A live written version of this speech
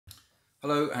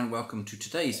Hello and welcome to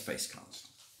today's Facecast.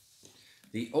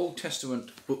 The Old Testament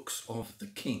books of the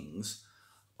Kings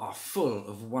are full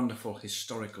of wonderful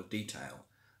historical detail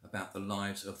about the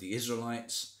lives of the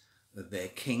Israelites, their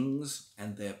kings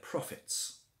and their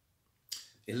prophets.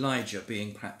 Elijah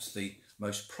being perhaps the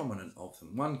most prominent of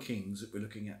them. 1 Kings that we're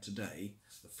looking at today,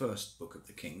 the first book of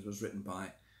the Kings, was written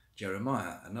by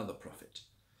Jeremiah, another prophet.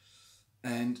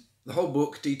 And the whole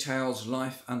book details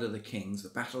life under the kings, the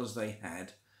battles they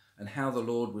had, and how the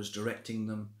Lord was directing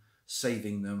them,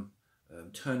 saving them,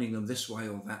 turning them this way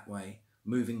or that way,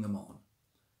 moving them on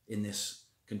in this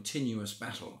continuous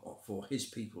battle for his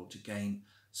people to gain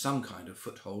some kind of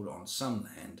foothold on some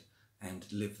land and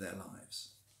live their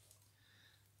lives.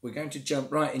 We're going to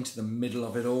jump right into the middle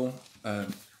of it all.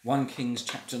 1 Kings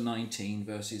chapter 19,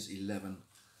 verses 11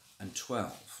 and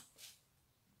 12.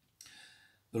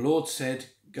 The Lord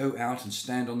said, "Go out and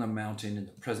stand on the mountain in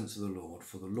the presence of the Lord,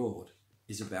 for the Lord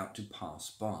is about to pass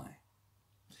by."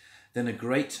 Then a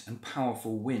great and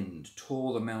powerful wind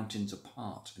tore the mountains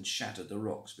apart and shattered the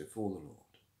rocks before the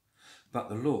Lord. But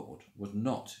the Lord was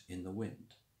not in the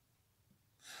wind.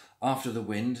 After the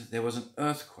wind there was an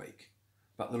earthquake,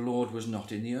 but the Lord was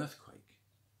not in the earthquake.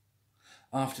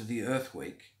 After the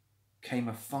earthquake came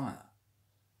a fire,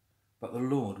 but the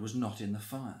Lord was not in the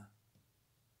fire.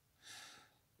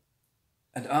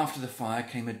 And after the fire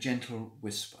came a gentle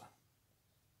whisper.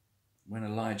 When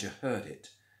Elijah heard it,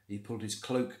 he pulled his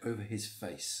cloak over his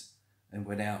face and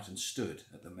went out and stood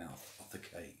at the mouth of the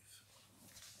cave.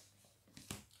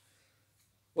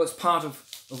 Well, it's part of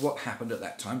what happened at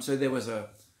that time. So there was a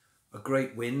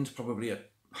great wind, probably a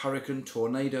hurricane,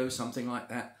 tornado, something like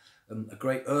that, a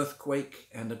great earthquake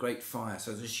and a great fire.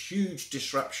 So there's huge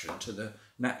disruption to the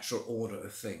natural order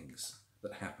of things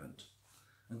that happened.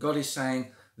 And God is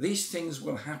saying, these things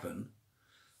will happen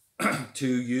to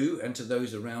you and to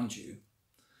those around you,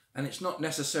 and it's not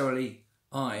necessarily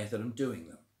I that am doing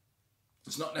them.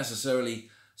 It's not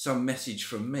necessarily some message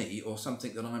from me or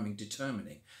something that I'm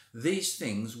determining. These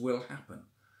things will happen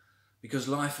because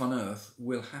life on earth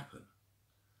will happen.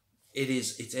 It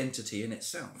is its entity in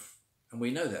itself, and we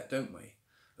know that, don't we?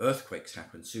 Earthquakes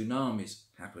happen, tsunamis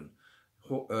happen,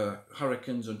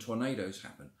 hurricanes and tornadoes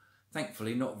happen.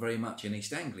 Thankfully not very much in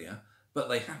East Anglia, but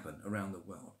they happen around the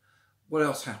world. What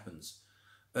else happens?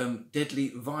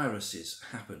 Deadly viruses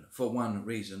happen for one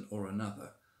reason or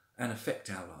another and affect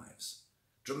our lives.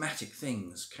 Dramatic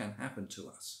things can happen to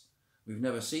us. We've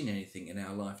never seen anything in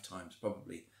our lifetimes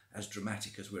probably as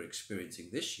dramatic as we're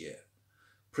experiencing this year.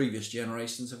 Previous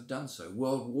generations have done so.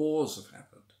 World wars have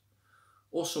happened.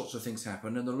 All sorts of things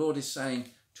happen, and the Lord is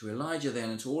saying to Elijah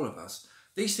then and to all of us,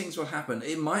 these things will happen.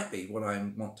 It might be what I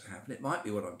want to happen. It might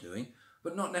be what I'm doing,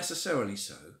 but not necessarily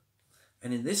so.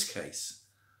 And in this case,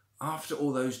 after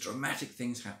all those dramatic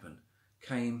things happened,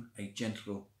 came a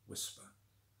gentle whisper,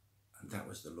 and that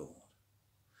was the Lord.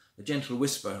 The gentle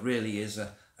whisper really is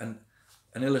an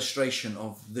illustration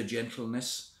of the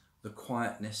gentleness, the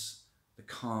quietness, the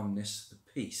calmness, the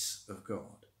peace of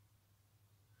God.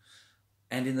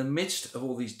 And in the midst of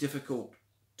all these difficult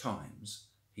times,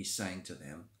 he's saying to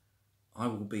them, I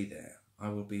will be there. I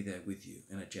will be there with you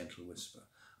in a gentle whisper.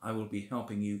 I will be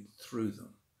helping you through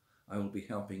them. I will be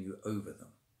helping you over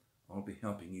them. I'll be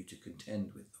helping you to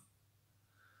contend with them.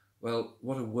 Well,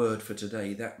 what a word for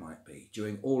today that might be.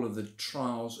 During all of the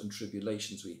trials and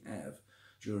tribulations we have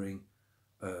during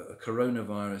a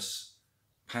coronavirus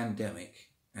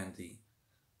pandemic and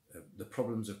the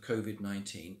problems of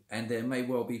COVID-19, and there may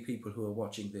well be people who are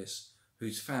watching this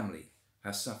whose family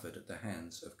has suffered at the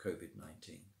hands of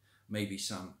COVID-19. Maybe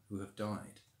some who have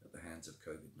died at the hands of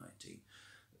COVID-19.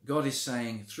 God is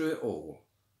saying, through it all,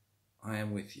 I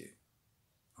am with you.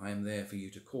 I am there for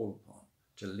you to call upon,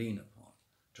 to lean upon,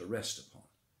 to rest upon.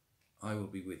 I will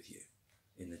be with you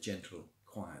in the gentle,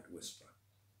 quiet whisper.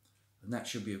 And that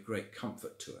should be of great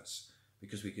comfort to us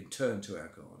because we can turn to our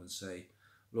God and say,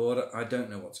 Lord, I don't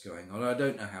know what's going on. I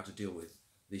don't know how to deal with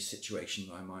this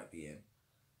situation I might be in,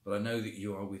 but I know that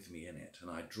you are with me in it and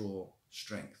I draw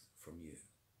strength from you.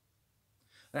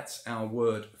 That's our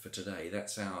word for today.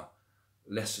 That's our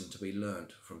lesson to be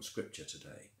learned from Scripture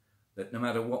today. That no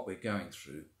matter what we're going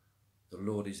through, the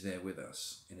Lord is there with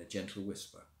us in a gentle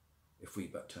whisper if we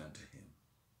but turn to him.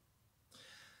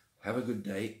 Have a good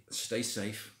day, stay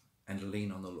safe, and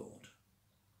lean on the Lord.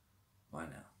 Bye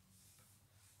now.